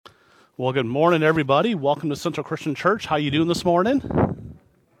Well, good morning, everybody. Welcome to Central Christian Church. How you doing this morning?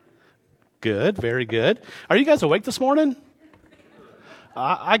 Good, very good. Are you guys awake this morning?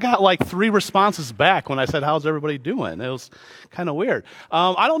 I got like 3 responses back when I said, "How's everybody doing?" It was kind of weird.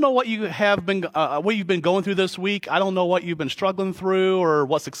 I don't know what you've been going through this week. I don't know what you've been struggling through or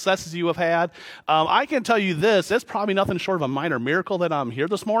what successes you have had. I can tell you this: it's probably nothing short of a minor miracle that I'm here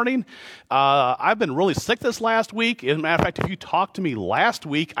this morning. I've been really sick this last week. As a matter of fact, if you talked to me last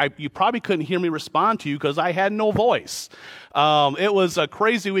week, you probably couldn't hear me respond to you because I had no voice. It was a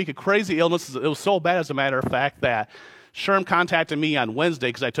crazy week, a crazy illness. It was so bad, as a matter of fact, that Sherm contacted me on Wednesday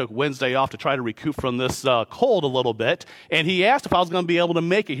because I took Wednesday off to try to recoup from this cold a little bit, and he asked if I was going to be able to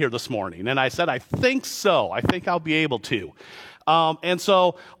make it here this morning, and I said, I think so. I think I'll be able to. And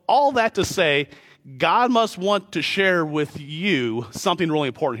so all that to say, God must want to share with you something really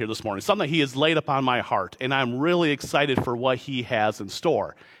important here this morning, something that he has laid upon my heart, and I'm really excited for what he has in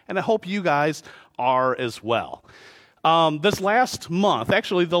store, and I hope you guys are as well. This last month,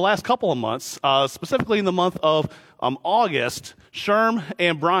 actually the last couple of months, specifically in the month of August, Sherm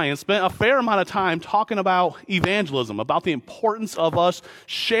and Brian spent a fair amount of time talking about evangelism, about the importance of us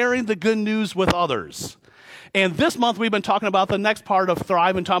sharing the good news with others. And this month we've been talking about the next part of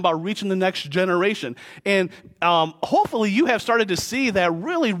Thrive and talking about reaching the next generation. And hopefully you have started to see that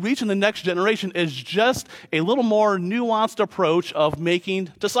really reaching the next generation is just a little more nuanced approach of making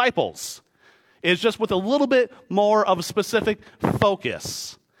disciples. It's just with a little bit more of a specific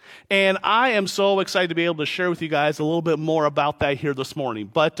focus. And I am so excited to be able to share with you guys a little bit more about that here this morning.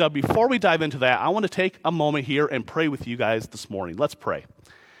 But before we dive into that, I want to take a moment here and pray with you guys this morning. Let's pray.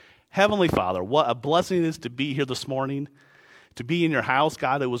 Heavenly Father, what a blessing it is to be here this morning, to be in your house.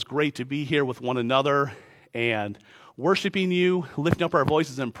 God, it was great to be here with one another and worshiping you, lifting up our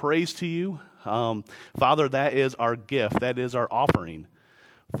voices in praise to you. Father, that is our gift. That is our offering.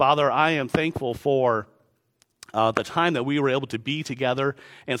 Father, I am thankful for the time that we were able to be together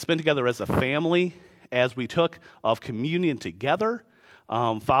and spend together as a family as we took of communion together.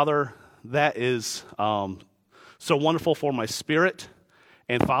 Father, that is so wonderful for my spirit.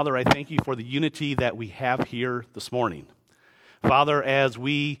 And Father, I thank you for the unity that we have here this morning. Father, as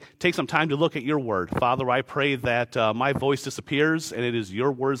we take some time to look at your word, Father, I pray that my voice disappears and it is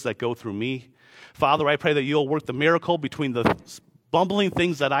your words that go through me. Father, I pray that you'll work the miracle between the bumbling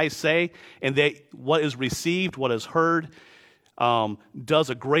things that I say and that what is received, what is heard, does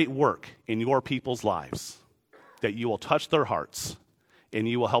a great work in your people's lives, that you will touch their hearts and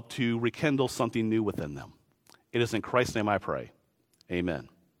you will help to rekindle something new within them. It is in Christ's name I pray. Amen.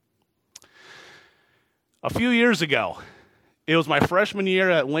 A few years ago, it was my freshman year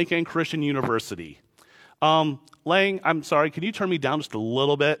at Lincoln Christian University. Lang, I'm sorry, can you turn me down just a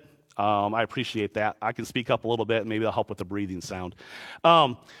little bit? I appreciate that. I can speak up a little bit, and maybe that'll help with the breathing sound.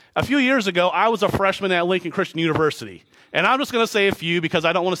 A few years ago, I was a freshman at Lincoln Christian University. And I'm just going to say a few because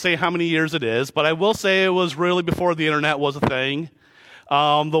I don't want to say how many years it is, but I will say it was really before the internet was a thing.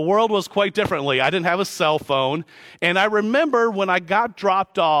 The world was quite differently. I didn't have a cell phone. And I remember when I got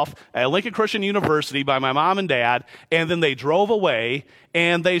dropped off at Lincoln Christian University by my mom and dad, and then they drove away,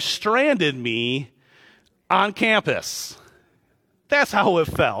 and they stranded me on campus. That's how it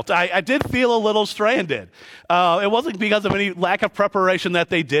felt. I did feel a little stranded. It wasn't because of any lack of preparation that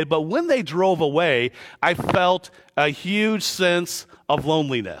they did, but when they drove away, I felt a huge sense of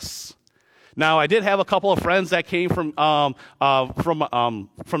loneliness. Now, I did have a couple of friends that came from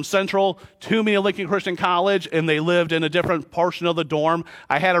Central to me at Lincoln Christian College, and they lived in a different portion of the dorm.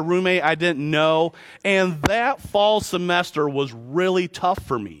 I had a roommate I didn't know, and that fall semester was really tough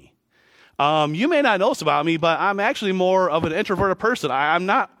for me. You may not know this about me, but I'm actually more of an introverted person. I'm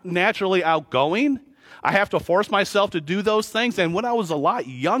not naturally outgoing. I have to force myself to do those things, and when I was a lot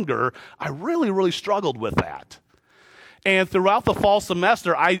younger, I really, really struggled with that. And throughout the fall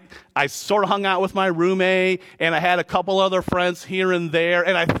semester, I sort of hung out with my roommate, and I had a couple other friends here and there,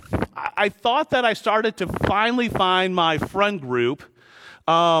 and I thought that I started to finally find my friend group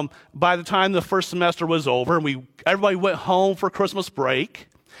by the time the first semester was over, and everybody went home for Christmas break.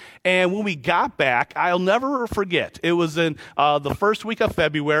 And when we got back, I'll never forget, it was in the first week of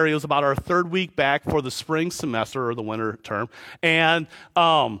February. It was about our 3rd week back for the spring semester or the winter term. And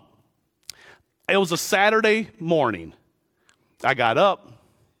it was a Saturday morning. I got up,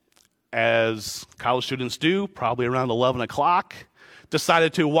 as college students do, probably around 11 o'clock,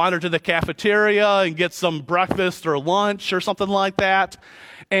 decided to wander to the cafeteria and get some breakfast or lunch or something like that.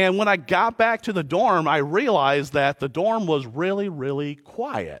 And when I got back to the dorm, I realized that the dorm was really, really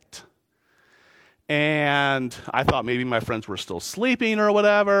quiet. And I thought maybe my friends were still sleeping or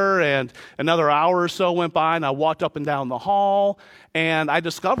whatever. And another hour or so went by, and I walked up and down the hall, and I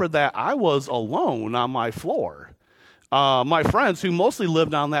discovered that I was alone on my floor. My friends, who mostly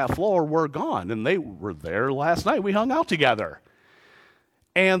lived on that floor, were gone, and they were there last night. We hung out together.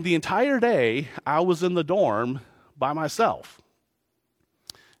 And the entire day, I was in the dorm by myself.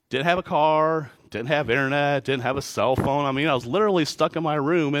 Didn't have a car, didn't have internet, didn't have a cell phone. I mean, I was literally stuck in my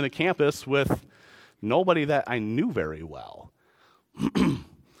room in a campus with nobody that I knew very well.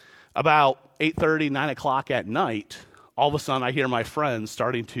 About 8:30, 9 o'clock at night, all of a sudden I hear my friends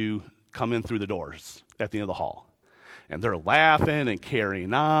starting to come in through the doors at the end of the hall. And they're laughing and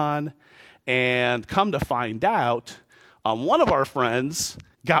carrying on. And come to find out, one of our friends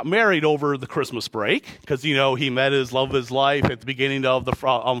got married over the Christmas break because, he met his love of his life at the beginning of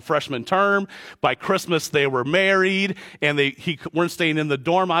the freshman term. By Christmas, they were married, and he weren't staying in the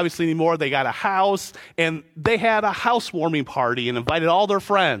dorm, obviously, anymore. They got a house, and they had a housewarming party and invited all their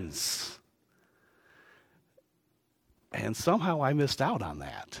friends. And somehow I missed out on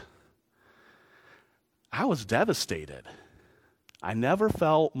that. I was devastated. I never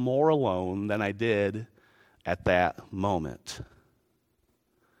felt more alone than I did at that moment.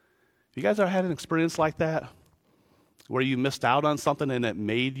 You guys ever had an experience like that? Where you missed out on something and it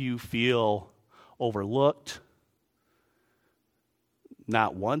made you feel overlooked,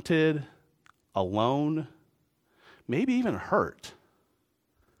 not wanted, alone, maybe even hurt?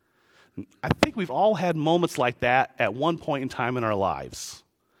 I think we've all had moments like that at one point in time in our lives.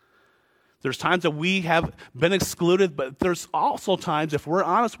 There's times that we have been excluded, but there's also times, if we're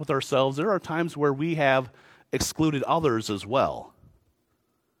honest with ourselves, there are times where we have excluded others as well.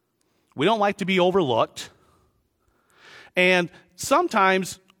 We don't like to be overlooked. And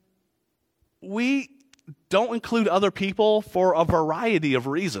sometimes we don't include other people for a variety of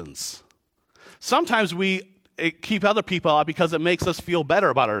reasons. Sometimes we keep other people out because it makes us feel better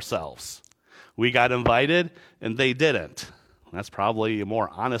about ourselves. We got invited and they didn't. That's probably a more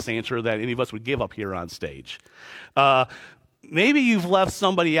honest answer that any of us would give up here on stage. Maybe you've left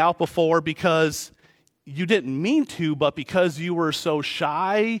somebody out before because you didn't mean to, but because you were so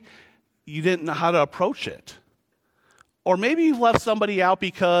shy, you didn't know how to approach it. Or maybe you've left somebody out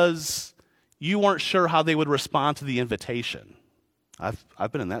because you weren't sure how they would respond to the invitation.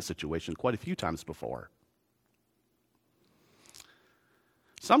 I've been in that situation quite a few times before.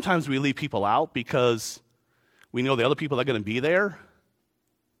 Sometimes we leave people out because we know the other people that are going to be there,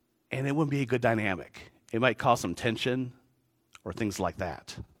 and it wouldn't be a good dynamic. It might cause some tension or things like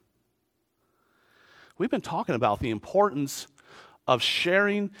that. We've been talking about the importance of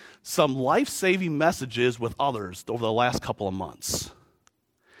sharing some life-saving messages with others over the last couple of months.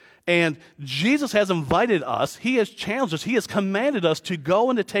 And Jesus has invited us, he has challenged us, he has commanded us to go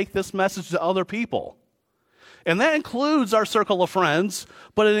and to take this message to other people. And that includes our circle of friends,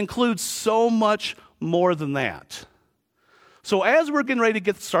 but it includes so much more than that. So as we're getting ready to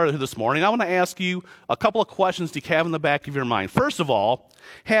get started this morning, I want to ask you a couple of questions to have in the back of your mind. First of all,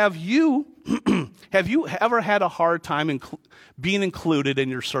 have you ever had a hard time being included in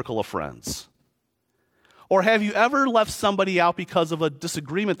your circle of friends? Or have you ever left somebody out because of a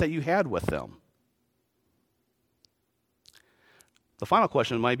disagreement that you had with them? The final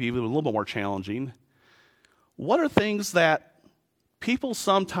question might be even a little bit more challenging. What are things that people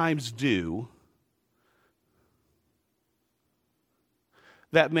sometimes do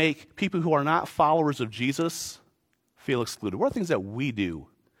that make people who are not followers of Jesus feel excluded? What are things that we do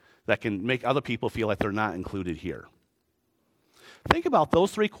that can make other people feel like they're not included here? Think about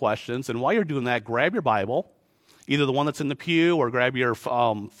those three questions, and while you're doing that, grab your Bible, either the one that's in the pew or grab your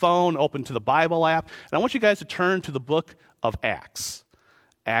phone, open to the Bible app, and I want you guys to turn to the book of Acts,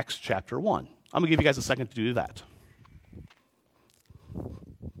 Acts chapter 1. I'm going to give you guys a second to do that.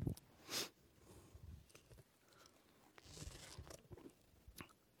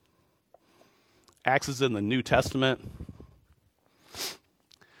 Acts is in the New Testament.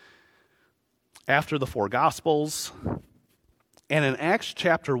 After the four Gospels. And in Acts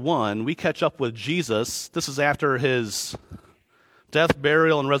chapter 1, we catch up with Jesus. This is after his death,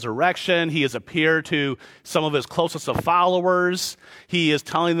 burial, and resurrection. He has appeared to some of his closest of followers. He is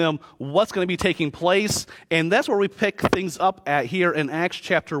telling them what's going to be taking place. And that's where we pick things up at here in Acts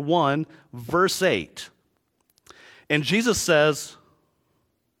chapter 1, verse 8. And Jesus says,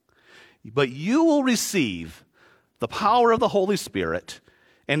 "But you will receive the power of the Holy Spirit,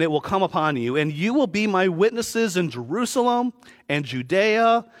 and it will come upon you, and you will be my witnesses in Jerusalem and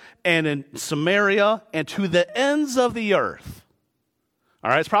Judea and in Samaria and to the ends of the earth." All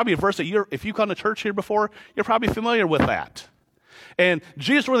right, it's probably a verse that if you've gone to church here before, you're probably familiar with that. And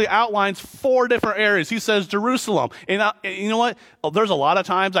Jesus really outlines 4 different areas. He says Jerusalem. And you know what? There's a lot of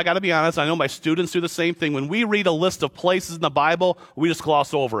times, I got to be honest, I know my students do the same thing. When we read a list of places in the Bible, we just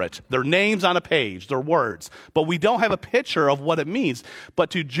gloss over it. They're names on a page, they're words. But we don't have a picture of what it means.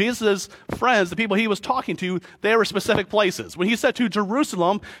 But to Jesus' friends, the people he was talking to, they were specific places. When he said to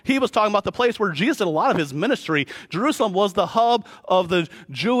Jerusalem, he was talking about the place where Jesus did a lot of his ministry. Jerusalem was the hub of the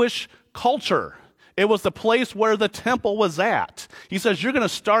Jewish culture. It was the place where the temple was at. He says, you're going to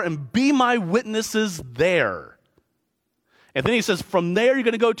start and be my witnesses there. And then he says, from there you're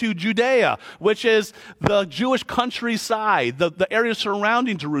going to go to Judea, which is the Jewish countryside, the area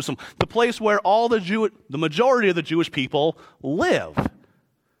surrounding Jerusalem, the place where the majority of the Jewish people live.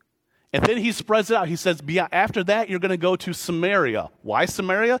 And then he spreads it out. He says, after that, you're going to go to Samaria. Why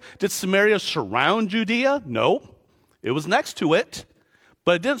Samaria? Did Samaria surround Judea? No. It was next to it,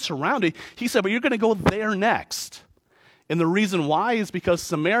 but it didn't surround it. He said, but you're going to go there next. And the reason why is because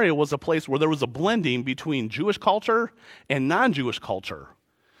Samaria was a place where there was a blending between Jewish culture and non-Jewish culture.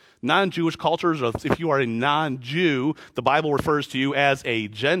 Non-Jewish cultures, if you are a non-Jew, the Bible refers to you as a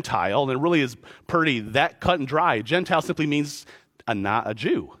Gentile, and it really is pretty that cut and dry. Gentile simply means not a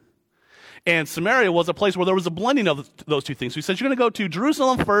Jew. And Samaria was a place where there was a blending of those two things. So he says, you're going to go to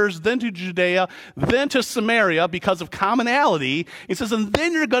Jerusalem first, then to Judea, then to Samaria because of commonality. He says, and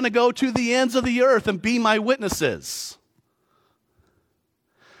then you're going to go to the ends of the earth and be my witnesses.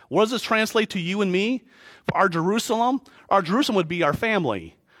 What does this translate to you and me? For our Jerusalem would be our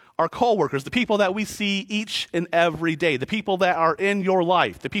family, our co-workers, the people that we see each and every day, the people that are in your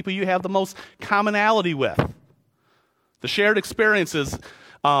life, the people you have the most commonality with, the shared experiences.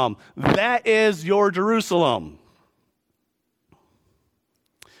 That is your Jerusalem.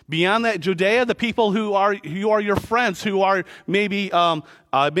 Beyond that, Judea, the people who are your friends, who are maybe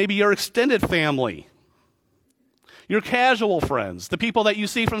your extended family, your casual friends, the people that you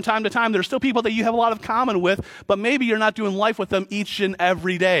see from time to time. There's still people that you have a lot of common with, but maybe you're not doing life with them each and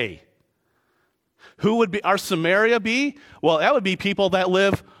every day. Who would be our Samaria be? Well, that would be people that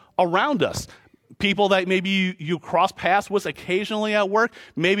live around us. People that maybe you cross paths with occasionally at work.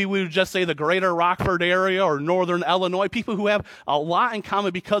 Maybe we would just say the greater Rockford area or northern Illinois. People who have a lot in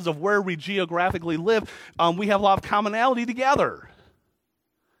common because of where we geographically live. We have a lot of commonality together.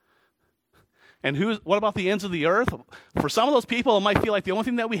 And what about the ends of the earth? For some of those people, it might feel like the only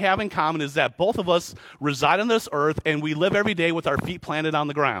thing that we have in common is that both of us reside on this earth and we live every day with our feet planted on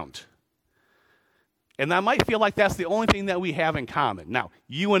the ground. And that might feel like that's the only thing that we have in common. Now,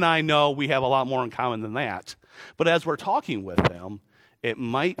 you and I know we have a lot more in common than that. But as we're talking with them, it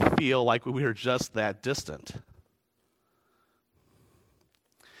might feel like we are just that distant.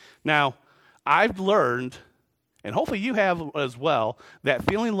 Now, I've learned, and hopefully you have as well, that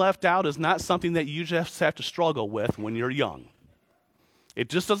feeling left out is not something that you just have to struggle with when you're young. It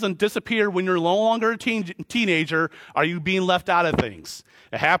just doesn't disappear when you're no longer a teenager. Are you being left out of things?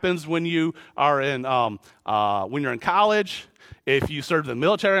 It happens when you are when you're in college. If you served in the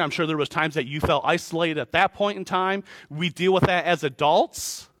military, I'm sure there was times that you felt isolated at that point in time. We deal with that as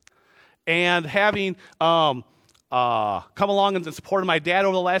adults. And having come along and supported my dad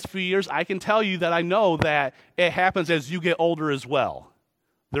over the last few years, I can tell you that I know that it happens as you get older as well.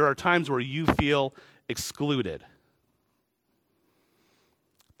 There are times where you feel excluded.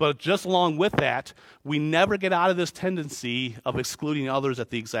 But just along with that, we never get out of this tendency of excluding others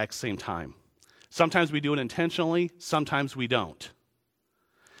at the exact same time. Sometimes we do it intentionally, sometimes we don't.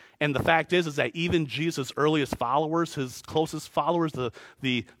 And the fact is that even Jesus' earliest followers, his closest followers,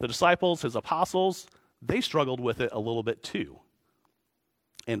 the disciples, his apostles, they struggled with it a little bit too.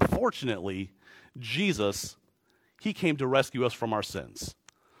 And fortunately, Jesus, he came to rescue us from our sins.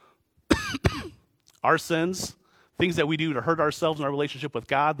 Our sins, things that we do to hurt ourselves in our relationship with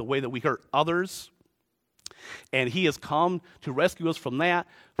God, the way that we hurt others. And he has come to rescue us from that,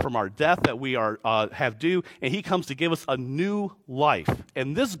 from our death that we have due, and he comes to give us a new life.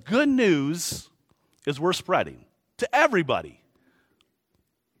 And this good news is worth spreading to everybody.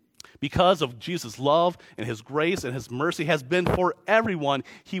 Because of Jesus' love and his grace and his mercy has been for everyone.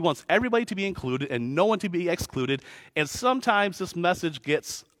 He wants everybody to be included and no one to be excluded. And sometimes this message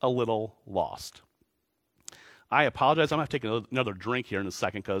gets a little lost. I apologize. I'm going to take another drink here in a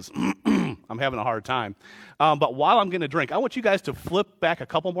second because I'm having a hard time. But while I'm getting a drink, I want you guys to flip back a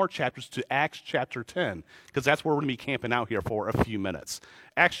couple more chapters to Acts chapter 10 because that's where we're going to be camping out here for a few minutes.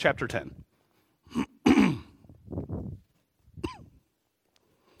 Acts chapter 10.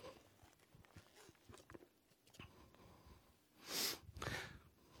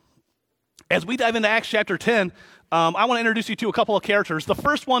 As we dive into Acts chapter 10, I want to introduce you to a couple of characters. The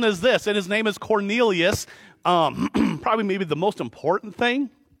first one is this, and his name is Cornelius. Probably maybe the most important thing,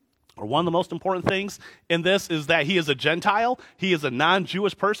 or one of the most important things in this, is that he is a Gentile. He is a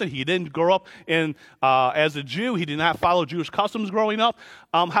non-Jewish person. He didn't grow up as a Jew. He did not follow Jewish customs growing up.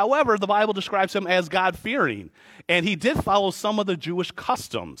 However, the Bible describes him as God-fearing, and he did follow some of the Jewish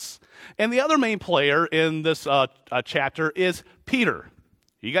customs. And the other main player in this chapter is Peter.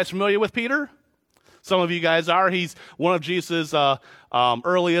 You guys familiar with Peter? Some of you guys are. He's one of Jesus'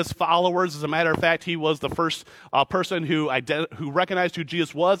 earliest followers. As a matter of fact, he was the first person who recognized who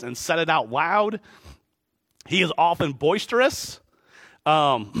Jesus was and said it out loud. He is often boisterous.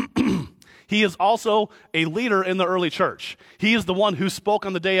 He is also a leader in the early church. He is the one who spoke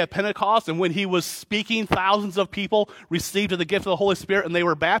on the day of Pentecost, and when he was speaking, thousands of people received the gift of the Holy Spirit, and they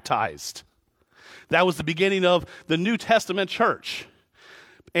were baptized. That was the beginning of the New Testament church.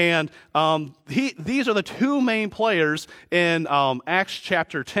 And these are the two main players in Acts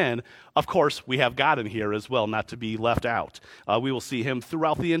chapter 10. Of course, we have God in here as well, not to be left out. We will see him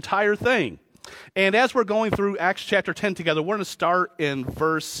throughout the entire thing. And as we're going through Acts chapter 10 together, we're going to start in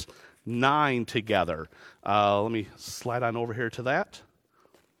verse 9 together. Let me slide on over here to that.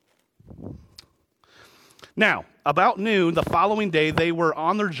 Now, about noon the following day, they were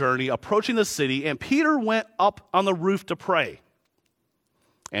on their journey, approaching the city, and Peter went up on the roof to pray.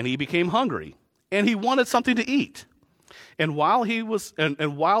 And he became hungry, and he wanted something to eat. And while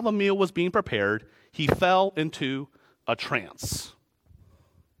the meal was being prepared, he fell into a trance.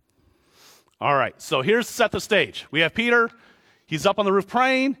 All right, so here's set the stage. We have Peter. He's up on the roof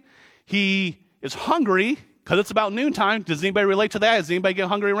praying. He is hungry because it's about noontime. Does anybody relate to that? Does anybody get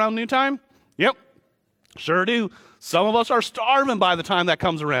hungry around noontime? Yep, sure do. Some of us are starving by the time that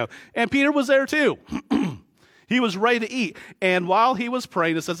comes around. And Peter was there too. He was ready to eat. And while he was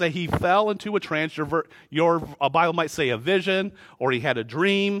praying, it says that he fell into a trance. Your Bible might say a vision, or he had a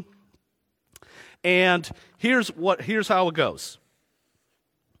dream. And here's how it goes.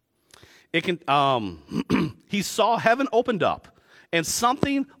 He saw heaven opened up, and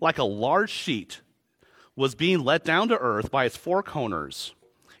something like a large sheet was being let down to earth by its four corners.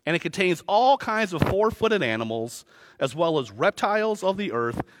 And it contains all kinds of four-footed animals, as well as reptiles of the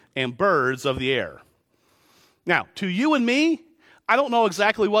earth and birds of the air. Now, to you and me, I don't know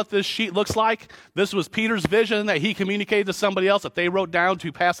exactly what this sheet looks like. This was Peter's vision that he communicated to somebody else that they wrote down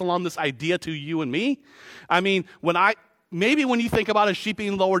to pass along this idea to you and me. I mean, maybe when you think about a sheet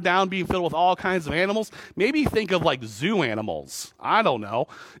being lowered down, being filled with all kinds of animals, maybe you think of like zoo animals. I don't know.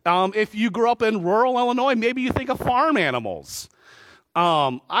 If you grew up in rural Illinois, maybe you think of farm animals.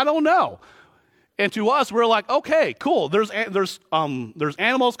 I don't know. And to us, we're like, okay, cool. There's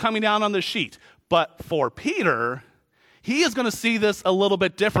animals coming down on the sheet. But for Peter, he is going to see this a little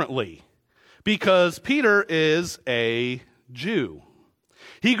bit differently because Peter is a Jew.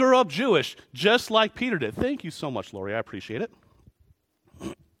 He grew up Jewish, just like Peter did. Thank you so much, Lori. I appreciate it.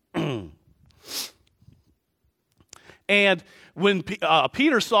 And when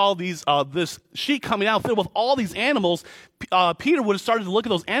Peter saw this sheet coming out filled with all these animals, Peter would have started to look at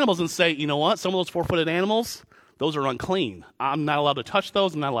those animals and say, you know what, some of those four-footed animals, those are unclean. I'm not allowed to touch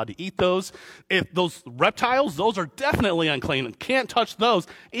those. I'm not allowed to eat those. If those reptiles, those are definitely unclean and can't touch those.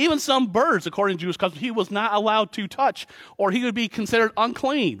 Even some birds, according to Jewish custom, he was not allowed to touch, or he would be considered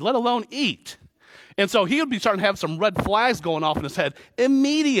unclean, let alone eat. And so he would be starting to have some red flags going off in his head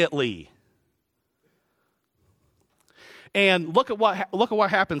immediately. And look at what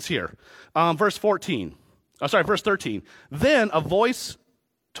happens here. Verse 13. Then a voice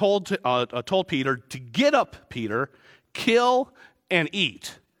told Peter to get up, Peter, kill and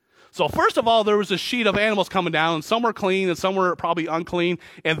eat. So first of all, there was a sheet of animals coming down, and some were clean and some were probably unclean.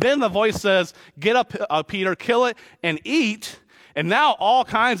 And then the voice says, get up, Peter, kill it and eat. And now all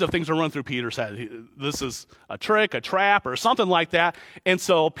kinds of things are running through Peter's head. This is a trick, a trap, or something like that. And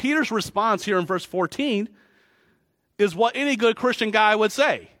so Peter's response here in verse 14 is what any good Christian guy would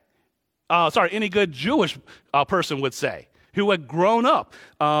say. Any good Jewish person would say, who had grown up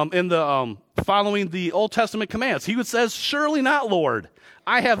in the following the Old Testament commands. He would say, surely not, Lord.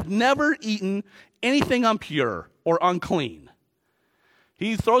 I have never eaten anything impure or unclean.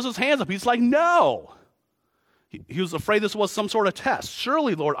 He throws his hands up. He's like, no. He was afraid this was some sort of test.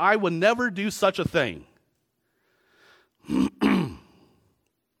 Surely, Lord, I would never do such a thing.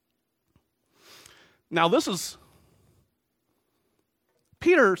 Now, this is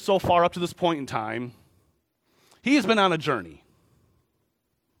Peter so far up to this point in time. He has been on a journey.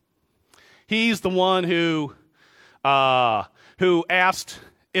 He's the one who asked,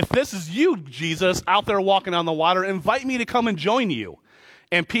 if this is you, Jesus, out there walking on the water, invite me to come and join you.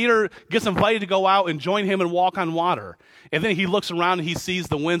 And Peter gets invited to go out and join him and walk on water. And then he looks around and he sees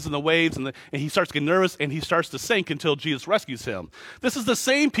the winds and the waves, and he starts to get nervous, and he starts to sink until Jesus rescues him. This is the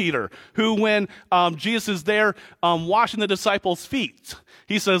same Peter who, when Jesus is there washing the disciples' feet,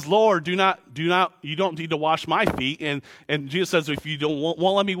 he says, "Lord, you don't need to wash my feet." And Jesus says, "If you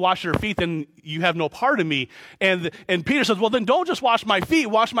won't let me wash your feet, then you have no part of me." And Peter says, "Well, then don't just wash my feet,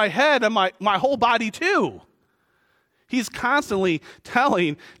 wash my head and my whole body too." He's constantly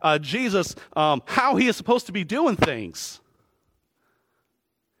telling Jesus how he is supposed to be doing things.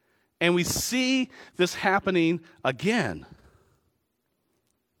 And we see this happening again.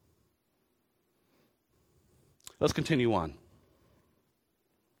 Let's continue on.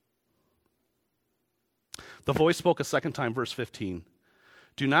 The voice spoke a second time, verse 15.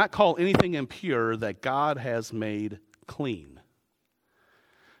 "Do not call anything impure that God has made clean."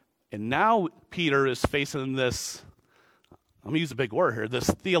 And now Peter is facing this, I'm going to use a big word here,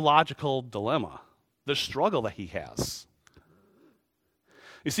 this theological dilemma, the struggle that he has.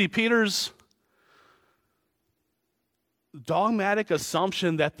 You see, Peter's dogmatic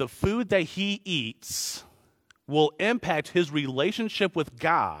assumption that the food that he eats will impact his relationship with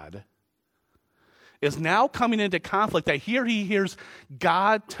God is now coming into conflict, that here he hears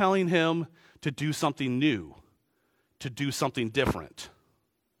God telling him to do something new, to do something different.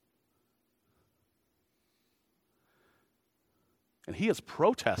 And he has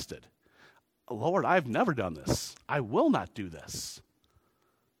protested. "Lord, I've never done this. I will not do this."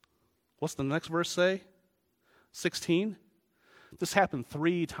 What's the next verse say? 16. This happened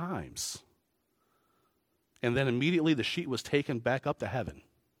 3 times. And then immediately the sheet was taken back up to heaven.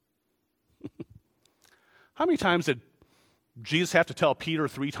 How many times did Jesus have to tell Peter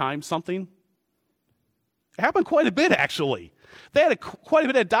 3 times something? It happened quite a bit, actually. They had quite a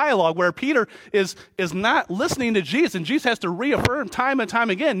bit of dialogue where Peter is not listening to Jesus, and Jesus has to reaffirm time and time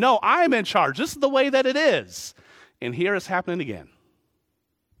again, "No, I'm in charge. This is the way that it is." And here it's happening again.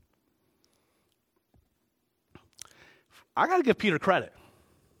 I got to give Peter credit.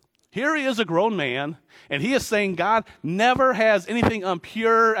 Here he is, a grown man, and he is saying, "God, never has anything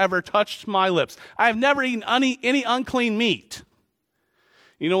impure ever touched my lips. I've never eaten any unclean meat."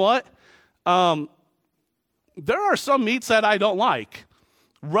 You know what? There are some meats that I don't like.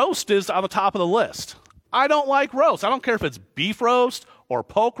 Roast is on the top of the list. I don't like roast. I don't care if it's beef roast or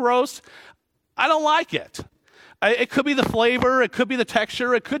pork roast. I don't like it. It could be the flavor, it could be the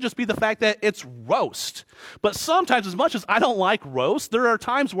texture, it could just be the fact that it's roast. But sometimes, as much as I don't like roast, there are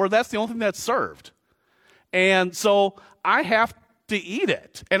times where that's the only thing that's served. And so I have to eat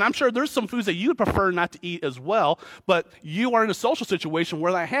it. And I'm sure there's some foods that you'd prefer not to eat as well, but you are in a social situation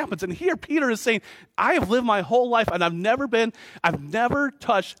where that happens. And here Peter is saying, I have lived my whole life and I've never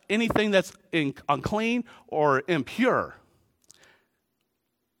touched anything that's unclean or impure.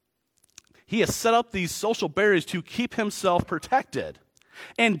 He has set up these social barriers to keep himself protected.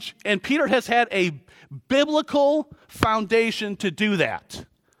 And Peter has had a biblical foundation to do that.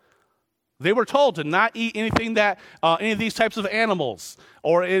 They were told to not eat anything that any of these types of animals,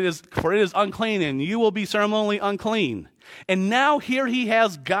 for it is unclean, and you will be ceremonially unclean. And now here he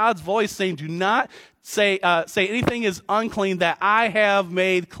has God's voice saying, "Do not say anything is unclean that I have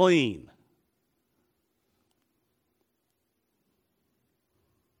made clean."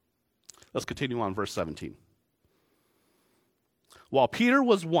 Let's continue on, verse 17. While Peter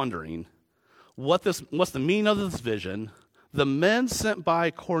was wondering what's the meaning of this vision, the men sent by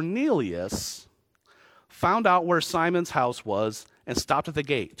Cornelius found out where Simon's house was and stopped at the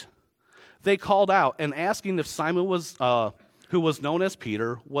gate. They called out and asking if Simon who was known as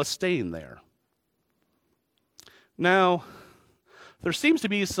Peter, was staying there. Now, there seems to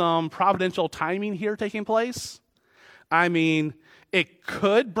be some providential timing here taking place. I mean, it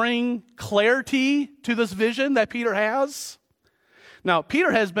could bring clarity to this vision that Peter has. Now,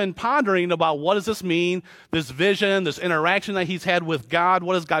 Peter has been pondering about what does this mean, this vision, this interaction that he's had with God.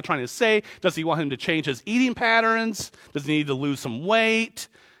 What is God trying to say? Does he want him to change his eating patterns? Does he need to lose some weight?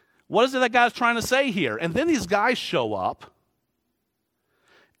 What is it that God's trying to say here? And then these guys show up.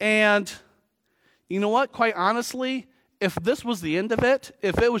 And you know what? Quite honestly, if this was the end of it,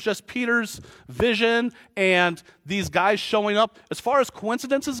 if it was just Peter's vision and these guys showing up, as far as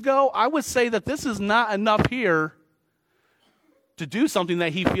coincidences go, I would say that this is not enough here to do something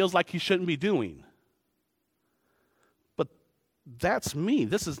that he feels like he shouldn't be doing. But that's me.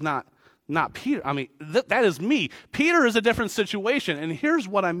 This is not Peter. I mean, that is me. Peter is a different situation, and here's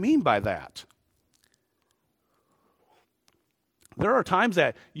what I mean by that. There are times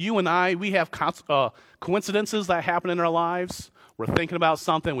that you and I, we have coincidences that happen in our lives. We're thinking about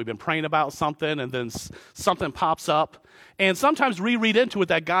something, we've been praying about something, and then something pops up. And sometimes we read into it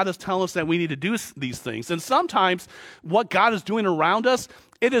that God is telling us that we need to do these things. And sometimes what God is doing around us,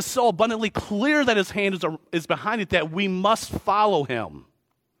 it is so abundantly clear that his hand is behind it that we must follow him.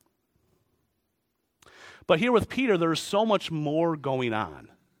 But here with Peter, there's so much more going on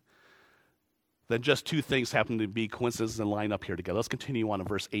than just two things happen to be coincidences and line up here together. Let's continue on to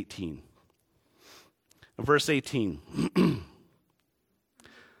verse 18. Verse 18.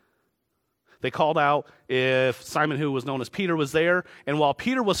 They called out if Simon, who was known as Peter, was there. And while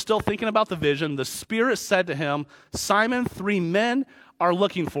Peter was still thinking about the vision, the Spirit said to him, Simon, 3 men are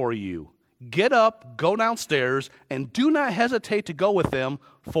looking for you. Get up, go downstairs, and do not hesitate to go with them,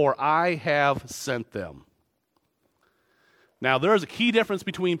 for I have sent them. Now, there is a key difference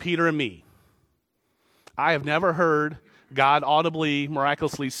between Peter and me. I have never heard God audibly,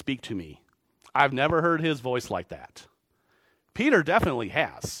 miraculously speak to me. I've never heard his voice like that. Peter definitely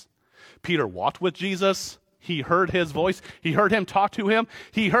has. Peter walked with Jesus. He heard his voice. He heard him talk to him.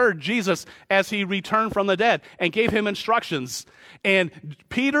 He heard Jesus as he returned from the dead and gave him instructions. And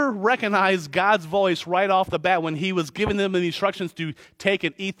Peter recognized God's voice right off the bat when he was giving them the instructions to take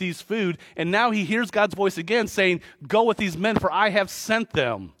and eat these food. And now he hears God's voice again saying, go with these men, for I have sent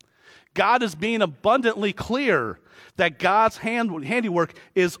them. God is being abundantly clear that God's handiwork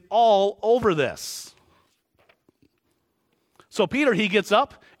is all over this. So Peter, he gets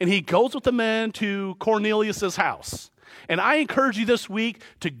up and he goes with the men to Cornelius' house. And I encourage you this week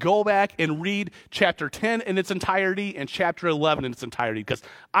to go back and read chapter 10 in its entirety and chapter 11 in its entirety, because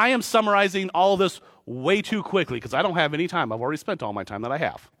I am summarizing all of this way too quickly because I don't have any time. I've already spent all my time that I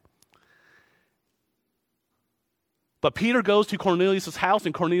have. But Peter goes to Cornelius' house,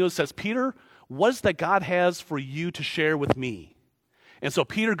 and Cornelius says, Peter, what is that God has for you to share with me? And so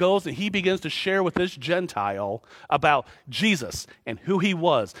Peter goes and he begins to share with this Gentile about Jesus and who he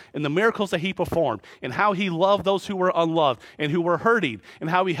was and the miracles that he performed and how he loved those who were unloved and who were hurting and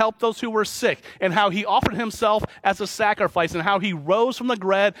how he helped those who were sick and how he offered himself as a sacrifice and how he rose from the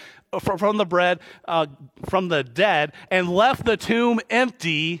dead and left the tomb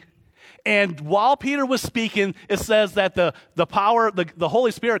empty. And while Peter was speaking, it says that the Holy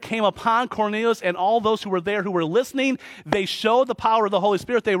Spirit came upon Cornelius and all those who were there who were listening. They showed the power of the Holy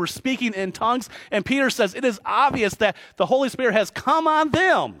Spirit. They were speaking in tongues. And Peter says, it is obvious that the Holy Spirit has come on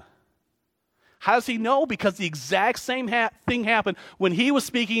them. How does he know? Because the exact same thing happened when he was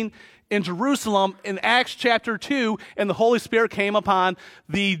speaking in Jerusalem in Acts chapter 2, and the Holy Spirit came upon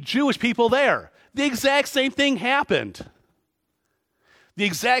the Jewish people there. The exact same thing happened. The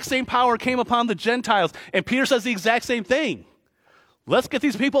exact same power came upon the Gentiles. And Peter says the exact same thing. Let's get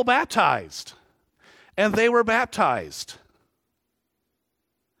these people baptized. And they were baptized.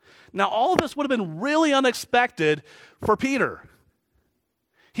 Now, all of this would have been really unexpected for Peter.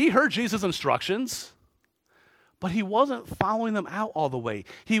 He heard Jesus' instructions, but he wasn't following them out all the way.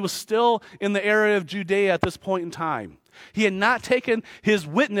 He was still in the area of Judea at this point in time. He had not taken his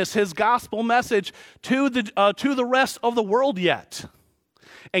witness, his gospel message to the rest of the world yet.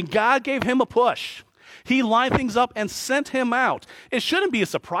 And God gave him a push. He lined things up and sent him out. It shouldn't be a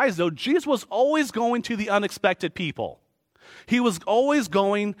surprise, though. Jesus was always going to the unexpected people. He was always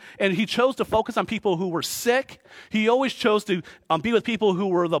going, and he chose to focus on people who were sick. He always chose to be with people who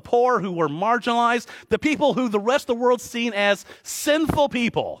were the poor, who were marginalized, the people who the rest of the world seen as sinful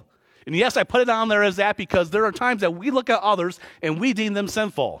people. And yes, I put it on there as that because there are times that we look at others and we deem them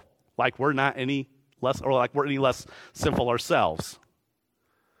sinful, like we're not any less, or like we're any less sinful ourselves.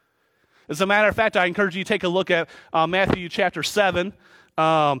 As a matter of fact, I encourage you to take a look at Matthew chapter 7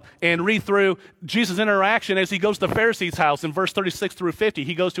 and read through Jesus' interaction as he goes to the Pharisee's house in verse 36 through 50.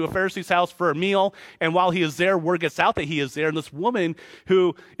 He goes to a Pharisee's house for a meal, and while he is there, word gets out that he is there. And this woman,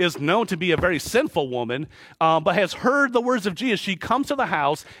 who is known to be a very sinful woman, but has heard the words of Jesus, she comes to the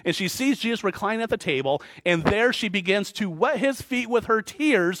house, and she sees Jesus reclining at the table, and there she begins to wet his feet with her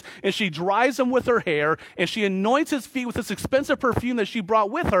tears, and she dries them with her hair, and she anoints his feet with this expensive perfume that she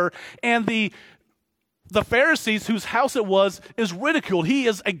brought with her, and the Pharisees, whose house it was, is ridiculed. He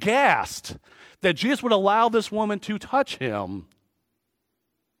is aghast that Jesus would allow this woman to touch him.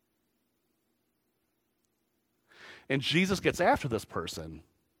 And Jesus gets after this person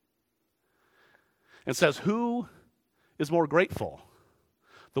and says, who is more grateful?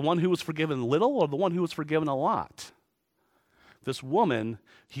 The one who was forgiven little or the one who was forgiven a lot? This woman,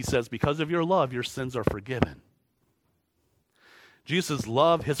 he says, because of your love, your sins are forgiven. Jesus'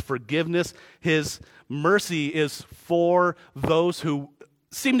 love, his forgiveness, his mercy is for those who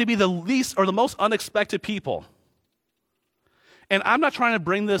seem to be the least or the most unexpected people. And I'm not trying to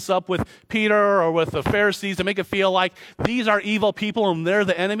bring this up with Peter or with the Pharisees to make it feel like these are evil people and they're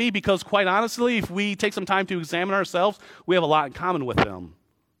the enemy, because quite honestly, if we take some time to examine ourselves, we have a lot in common with them.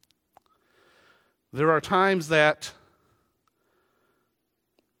 There are times that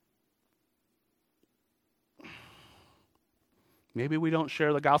maybe we don't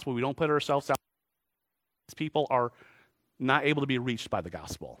share the gospel, we don't put ourselves out. People are not able to be reached by the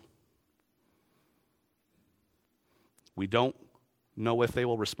gospel. We don't know if they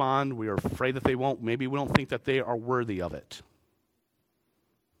will respond. We are afraid that they won't. Maybe we don't think that they are worthy of it.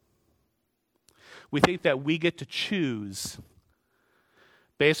 We think that we get to choose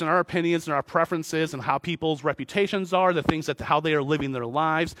based on our opinions and our preferences and how people's reputations are, the things that how they are living their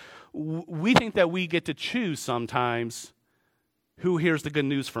lives. We think that we get to choose sometimes who hears the good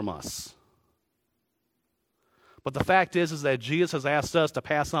news from us. But the fact is that Jesus has asked us to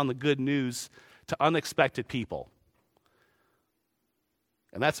pass on the good news to unexpected people.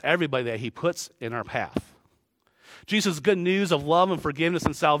 And that's everybody that he puts in our path. Jesus' good news of love and forgiveness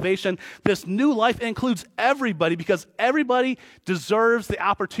and salvation, this new life includes everybody, because everybody deserves the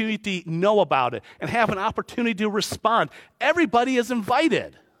opportunity to know about it and have an opportunity to respond. Everybody is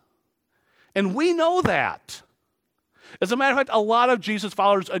invited. And we know that. As a matter of fact, a lot of Jesus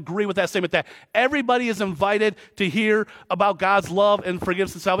followers agree with that statement, that everybody is invited to hear about God's love and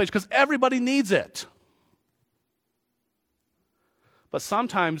forgiveness and salvation, because everybody needs it. But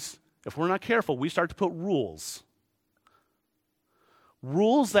sometimes, if we're not careful, we start to put rules.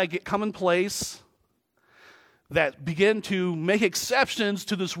 Rules that come in place that begin to make exceptions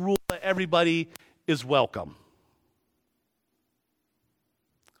to this rule that everybody is welcome.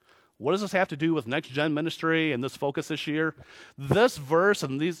 What does this have to do with Next Gen Ministry and this focus this year? This verse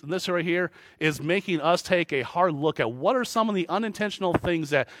and this right here is making us take a hard look at what are some of the unintentional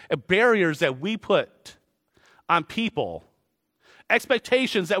things, barriers that we put on people,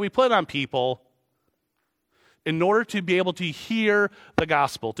 expectations that we put on people in order to be able to hear the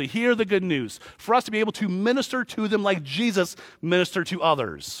gospel, to hear the good news, for us to be able to minister to them like Jesus ministered to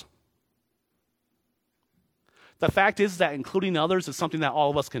others. The fact is that including others is something that all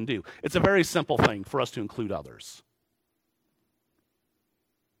of us can do. It's a very simple thing for us to include others.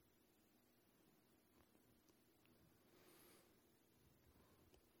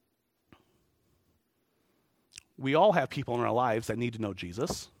 We all have people in our lives that need to know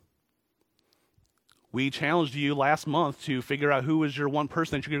Jesus. We challenged you last month to figure out who is your one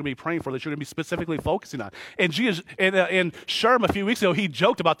person that you're going to be praying for, that you're going to be specifically focusing on. And Sherm a few weeks ago, he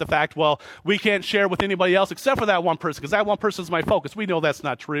joked about the fact, well, we can't share with anybody else except for that one person, because that one person is my focus. We know that's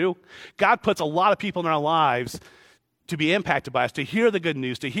not true. God puts a lot of people in our lives to be impacted by us, to hear the good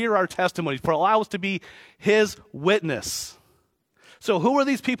news, to hear our testimony, for allow us to be his witness. So who are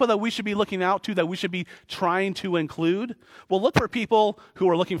these people that we should be looking out to, that we should be trying to include? Well, look for people who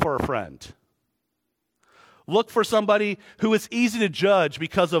are looking for a friend. Look for somebody who is easy to judge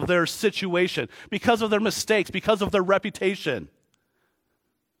because of their situation, because of their mistakes, because of their reputation.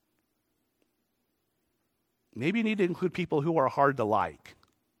 Maybe you need to include people who are hard to like.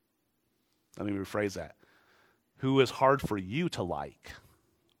 Let me rephrase that. Who is hard for you to like.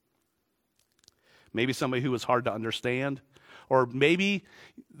 Maybe somebody who is hard to understand. Or maybe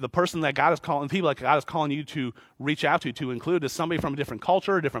the person that God is calling, people that God is calling you to reach out to include, is somebody from a different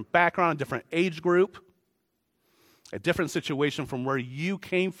culture, a different background, a different age group. A different situation from where you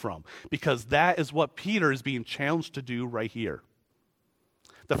came from, because that is what Peter is being challenged to do right here.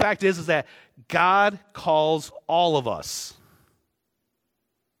 The fact is that God calls all of us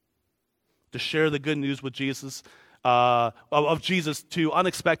to share the good news with Jesus, of Jesus, to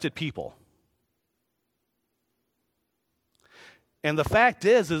unexpected people. And the fact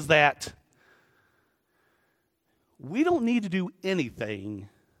is that we don't need to do anything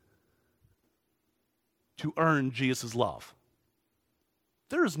to earn Jesus' love.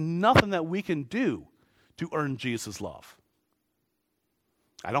 There is nothing that we can do to earn Jesus' love.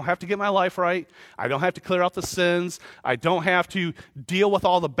 I don't have to get my life right. I don't have to clear out the sins. I don't have to deal with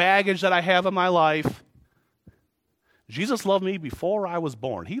all the baggage that I have in my life. Jesus loved me before I was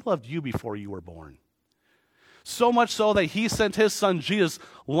born. He loved you before you were born. So much so that he sent his son Jesus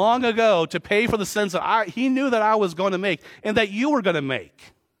long ago to pay for the sins that he knew that I was going to make and that you were going to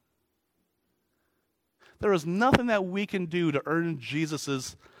make. There is nothing that we can do to earn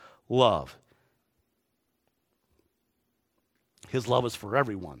Jesus' love. His love is for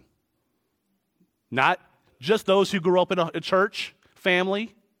everyone. Not just those who grew up in a church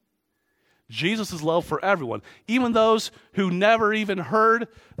family. Jesus' love for everyone. Even those who never even heard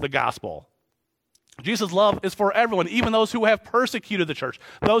the gospel. Jesus' love is for everyone, even those who have persecuted the church,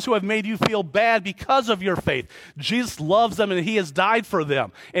 those who have made you feel bad because of your faith. Jesus loves them and he has died for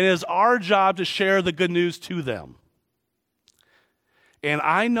them. And it is our job to share the good news to them. And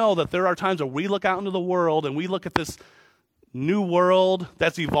I know that there are times when we look out into the world and we look at this new world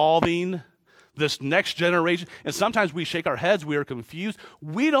that's evolving, this next generation, and sometimes we shake our heads, we are confused.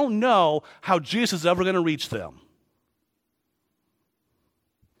 We don't know how Jesus is ever going to reach them.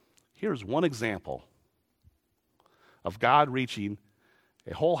 Here's one example of God reaching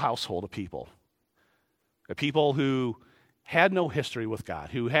a whole household of people who had no history with God,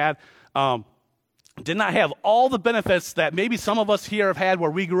 who did not have all the benefits that maybe some of us here have had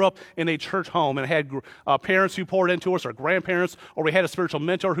where we grew up in a church home and had parents who poured into us, or grandparents, or we had a spiritual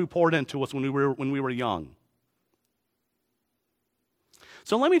mentor who poured into us when we were young.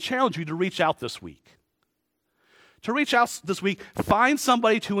 So let me challenge you to reach out this week. Find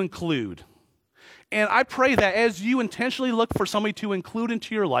somebody to include. And I pray that as you intentionally look for somebody to include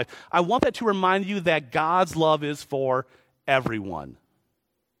into your life, I want that to remind you that God's love is for everyone.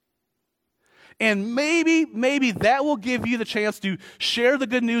 And maybe that will give you the chance to share the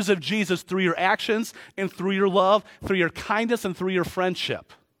good news of Jesus through your actions and through your love, through your kindness and through your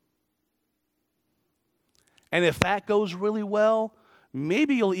friendship. And if that goes really well,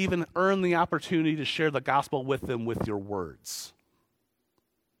 maybe you'll even earn the opportunity to share the gospel with them with your words.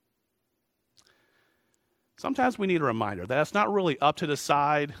 Sometimes we need a reminder that it's not really up to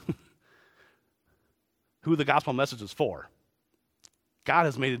decide who the gospel message is for. God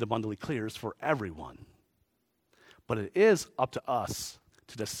has made it abundantly clear it's for everyone. But it is up to us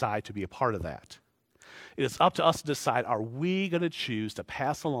to decide to be a part of that. It is up to us to decide, are we going to choose to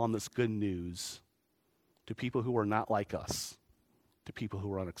pass along this good news to people who are not like us, to people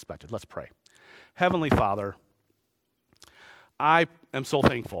who are unexpected? Let's pray. Heavenly Father, I am so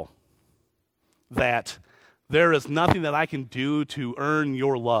thankful that there is nothing that I can do to earn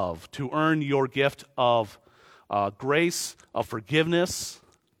your love, to earn your gift of grace, of forgiveness,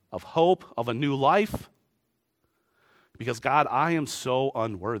 of hope, of a new life. Because, God, I am so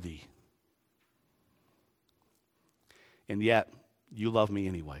unworthy. And yet, you love me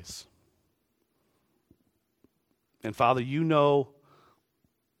anyways. And, Father, you know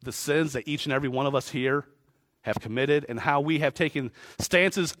the sins that each and every one of us here have committed and how we have taken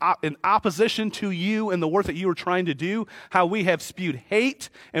stances in opposition to you and the work that you are trying to do, how we have spewed hate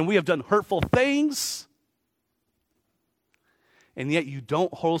and we have done hurtful things. And yet you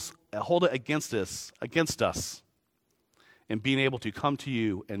don't hold it against us in being able to come to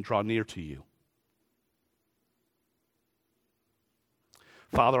you and draw near to you.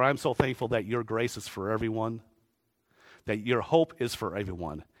 Father, I'm so thankful that your grace is for everyone, that your hope is for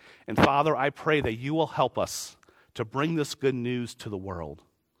everyone. And Father, I pray that you will help us to bring this good news to the world,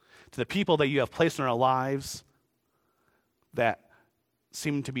 to the people that you have placed in our lives that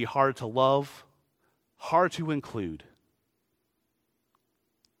seem to be hard to love, hard to include.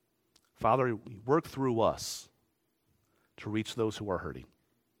 Father, work through us to reach those who are hurting.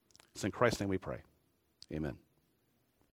 It's in Christ's name we pray. Amen.